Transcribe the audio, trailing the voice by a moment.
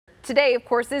today, of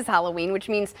course, is Halloween, which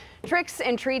means tricks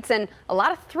and treats and a lot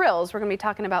of thrills. We're going to be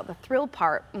talking about the thrill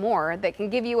part more that can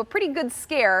give you a pretty good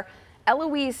scare.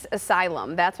 Elois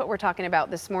Asylum, that's what we're talking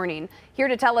about this morning. Here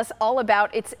to tell us all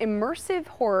about its immersive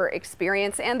horror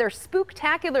experience and their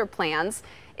spooktacular plans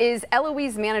is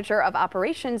Elois Manager of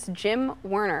Operations, Jim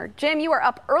Werner. Jim, you are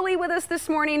up early with us this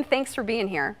morning. Thanks for being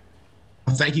here.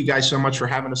 Thank you guys so much for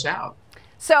having us out.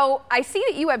 So I see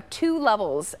that you have 2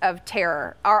 levels of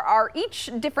terror. Are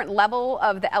each different level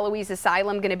of the Elois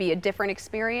Asylum going to be a different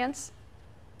experience?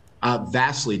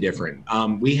 Vastly different.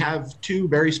 We have 2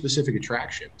 very specific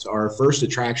attractions. Our first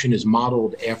attraction is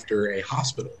modeled after a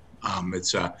hospital.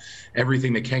 It's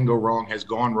everything that can go wrong has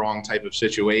gone wrong type of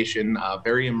situation,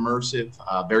 very immersive,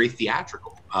 very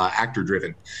theatrical,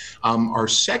 actor-driven. Our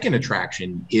second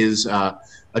attraction is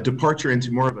a departure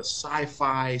into more of a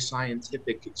sci-fi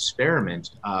scientific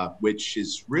experiment, which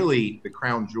is really the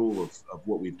crown jewel of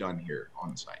what we've done here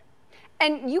on site.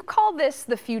 And you call this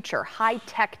the future,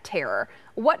 high-tech terror.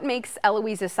 What makes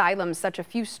Elois Asylum such a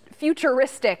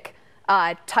futuristic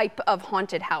type of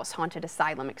haunted house, haunted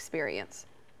asylum experience?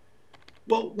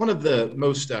 Well, one of the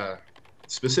most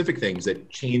specific things that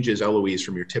changes Elois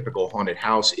from your typical haunted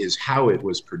house is how it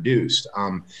was produced.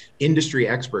 Industry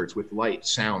experts with light,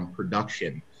 sound,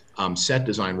 production, set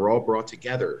design were all brought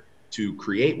together to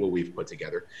create what we've put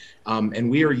together. And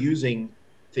we are using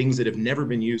things that have never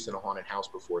been used in a haunted house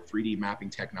before: 3D mapping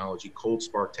technology, cold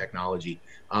spark technology,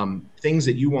 things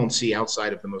that you won't see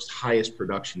outside of the most highest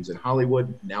productions in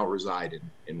Hollywood now reside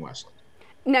in Westland.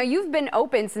 Now, you've been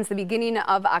open since the beginning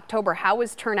of October. How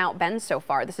has turnout been so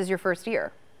far? This is your first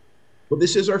year. Well,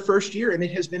 this is our first year, and it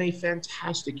has been a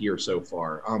fantastic year so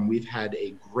far. We've had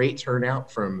a great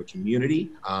turnout from the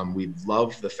community. We've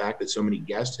loved the fact that so many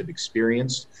guests have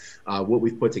experienced what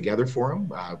we've put together for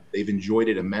them. They've enjoyed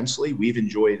it immensely. We've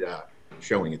enjoyed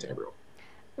showing it to everyone.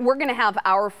 We're going to have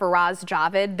our Faraz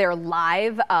Javed. They're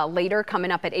live later, coming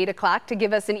up at 8 o'clock, to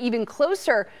give us an even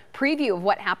closer preview of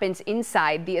what happens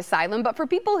inside the asylum. But for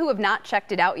people who have not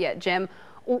checked it out yet, Jim,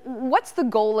 what's the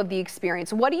goal of the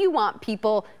experience? What do you want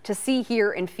people to see,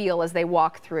 hear, and feel as they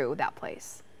walk through that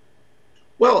place?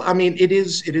 Well, I mean, it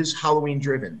is Halloween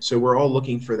driven. So we're all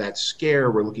looking for that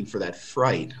scare. We're looking for that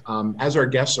fright. As our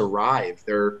guests arrive,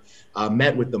 they're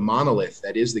met with the monolith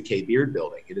that is the K. Beard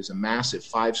building. It is a massive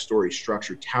 5-story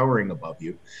structure towering above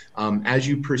you. As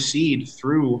you proceed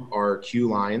through our queue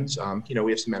lines, you know,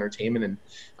 we have some entertainment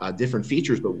and different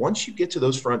features. But once you get to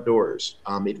those front doors,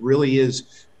 it really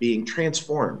is being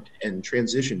transformed and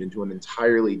transitioned into an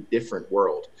entirely different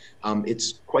world.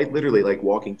 It's quite literally like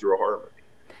walking through a horror movie.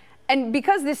 And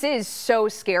because this is so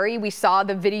scary, we saw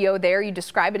the video there. You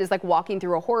describe it as like walking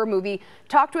through a horror movie.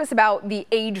 Talk to us about the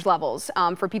age levels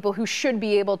for people who should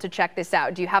be able to check this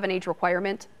out. Do you have an age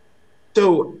requirement?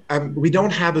 So we don't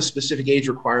have a specific age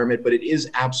requirement, but it is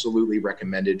absolutely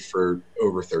recommended for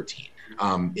over 13.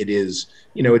 It is,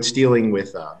 you know, it's dealing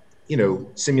with, you know,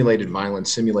 simulated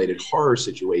violence, simulated horror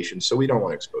situations. So we don't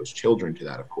want to expose children to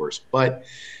that, of course. But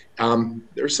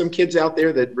there's some kids out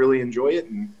there that really enjoy it,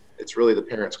 and it's really the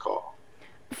parents' call.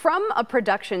 From a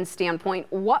production standpoint,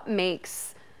 what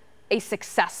makes a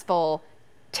successful,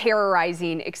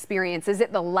 terrorizing experience? Is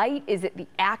it the light? Is it the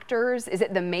actors? Is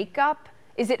it the makeup?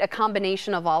 Is it a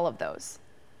combination of all of those?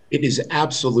 It is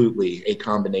absolutely a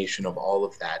combination of all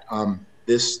of that.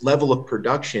 This level of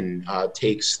production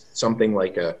takes something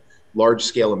like a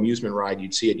large-scale amusement ride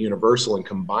you'd see at Universal and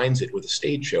combines it with a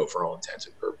stage show for all intents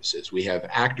and purposes. We have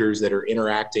actors that are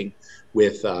interacting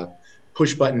with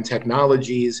push-button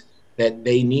technologies that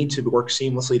they need to work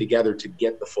seamlessly together to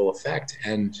get the full effect,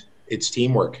 and it's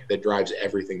teamwork that drives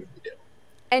everything that we do.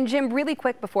 And Jim, really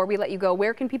quick before we let you go,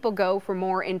 where can people go for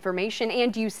more information,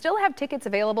 and do you still have tickets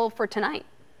available for tonight?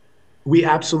 We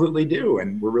absolutely do,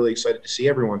 and we're really excited to see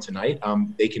everyone tonight.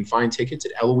 They can find tickets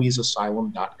at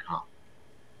eloisasylum.com.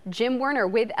 Jim Werner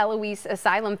with Elois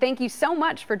Asylum, thank you so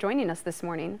much for joining us this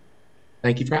morning.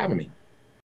 Thank you for having me.